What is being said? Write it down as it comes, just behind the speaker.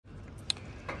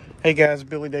Hey guys,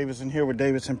 Billy Davidson here with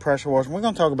Davidson Pressure Washing. We're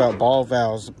going to talk about ball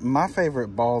valves. My favorite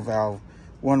ball valve,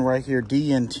 one right here,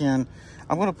 DN10.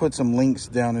 I'm going to put some links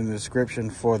down in the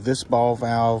description for this ball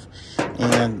valve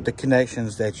and the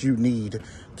connections that you need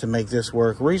to make this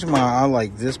work. The reason why I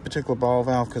like this particular ball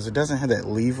valve, because it doesn't have that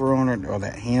lever on it or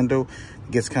that handle.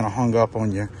 It gets kind of hung up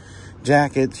on your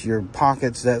jackets, your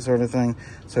pockets, that sort of thing.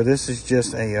 So this is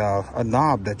just a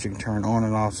knob that you can turn on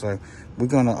and off. So we're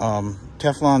going to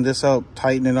Teflon this up,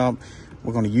 tighten it up.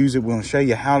 We're going to use it. We're going to show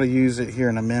you how to use it here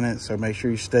in a minute. So make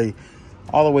sure you stay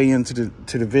all the way into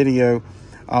the video.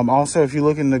 Also, if you're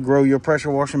looking to grow your pressure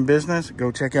washing business,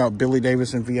 go check out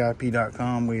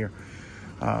BillyDavidsonVIP.com. We are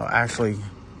actually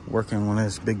working on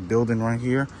this big building right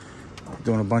here,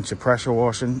 doing a bunch of pressure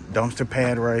washing. Dumpster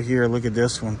pad right here. Look at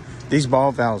this one. These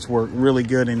ball valves work really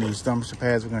good in these dumpster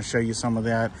pads. We're going to show you some of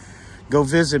that. Go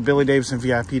visit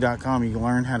BillyDavidsonVIP.com. You can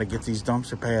learn how to get these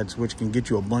dumpster pads, which can get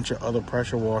you a bunch of other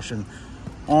pressure washing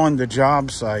on the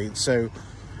job site. So,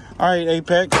 all right,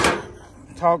 Apex,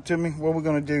 talk to me. What we're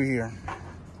going to do here.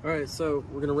 All right, so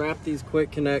we're gonna wrap these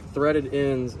quick connect threaded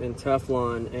ends in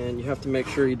Teflon, and you have to make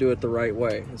sure you do it the right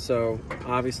way. So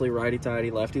obviously righty-tighty,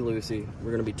 lefty-loosey.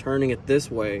 We're gonna be turning it this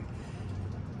way.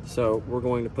 So we're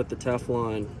going to put the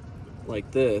Teflon like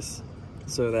this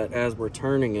so that as we're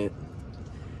turning it,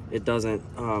 it doesn't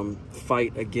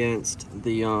fight against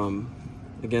the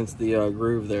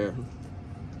groove there.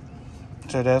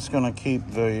 So that's gonna keep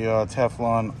the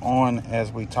Teflon on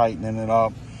as we tighten it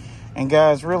up. And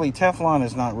guys, really, Teflon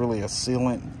is not really a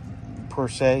sealant per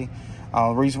se.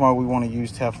 The reason why we want to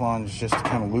use Teflon is just to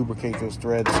kind of lubricate those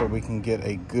threads so we can get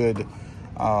a good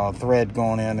thread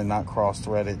going in and not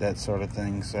cross-thread it, that sort of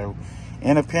thing. So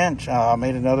in a pinch, I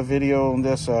made another video on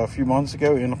this a few months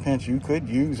ago. In a pinch, you could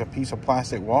use a piece of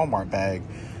plastic Walmart bag.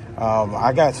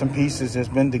 I got some pieces that's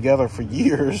been together for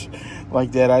years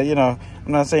like that. I'm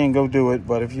not saying go do it,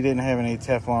 but if you didn't have any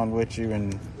Teflon with you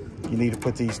and you need to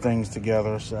put these things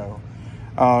together. So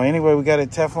anyway, we got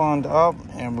it Tefloned up,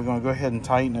 and we're going to go ahead and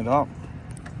tighten it up.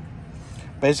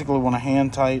 Basically, want to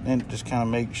hand tighten it, just kind of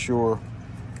make sure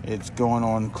it's going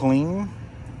on clean,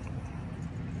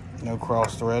 no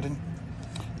cross threading.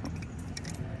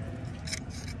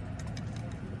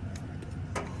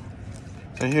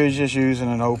 So here's just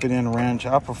using an open end wrench.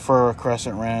 I prefer a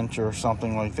crescent wrench or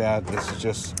something like that. This is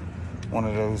just one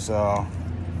of those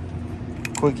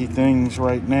quickie things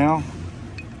right now,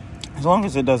 as long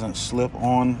as it doesn't slip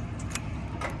on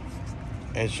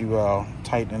as you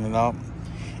tighten it up.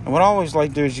 And what I always like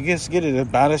to do is you just get it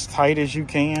about as tight as you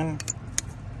can.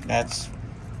 That's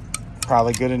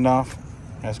probably good enough.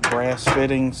 That's brass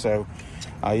fitting, so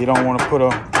you don't want to put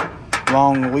a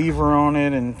long lever on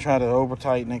it and try to over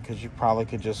tighten it, because you probably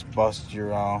could just bust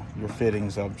your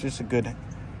fittings up. Just a good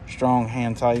strong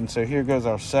hand tighten. So here goes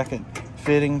our second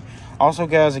fitting. Also,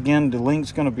 guys, again, the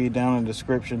link's going to be down in the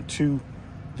description to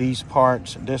these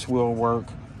parts. This will work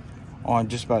on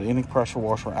just about any pressure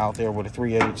washer out there with a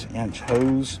 3/8 inch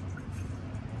hose.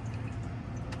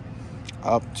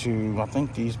 Up to, I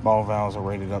think these ball valves are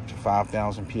rated up to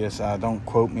 5,000 PSI. Don't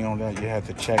quote me on that. You have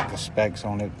to check the specs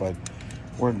on it, but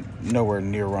we're nowhere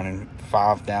near running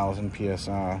 5,000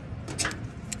 PSI.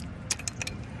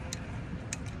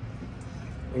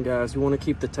 And guys, you want to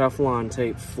keep the Teflon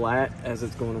tape flat as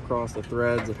it's going across the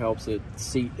threads. It helps it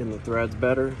seat in the threads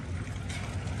better.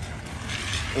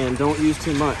 And don't use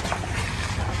too much.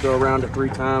 Go around it 3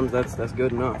 times, that's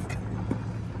good enough.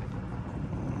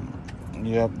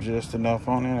 Yep, just enough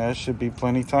on it. That should be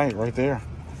plenty tight right there.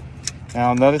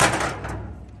 Now another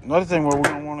thing what we're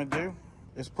going to want to do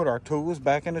is put our tools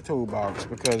back in the toolbox,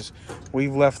 because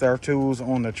we've left our tools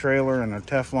on the trailer and the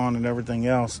Teflon and everything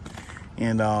else,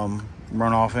 and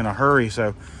run off in a hurry.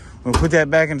 So we'll put that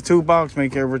back in the toolbox,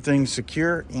 make everything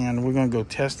secure, and we're going to go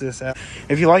test this out.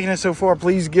 If you're liking it so far,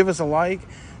 please give us a like.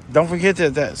 Don't forget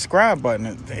that subscribe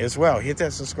button as well. Hit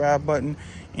that subscribe button,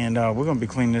 and we're going to be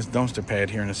cleaning this dumpster pad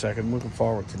here in a second. Looking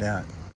forward to that.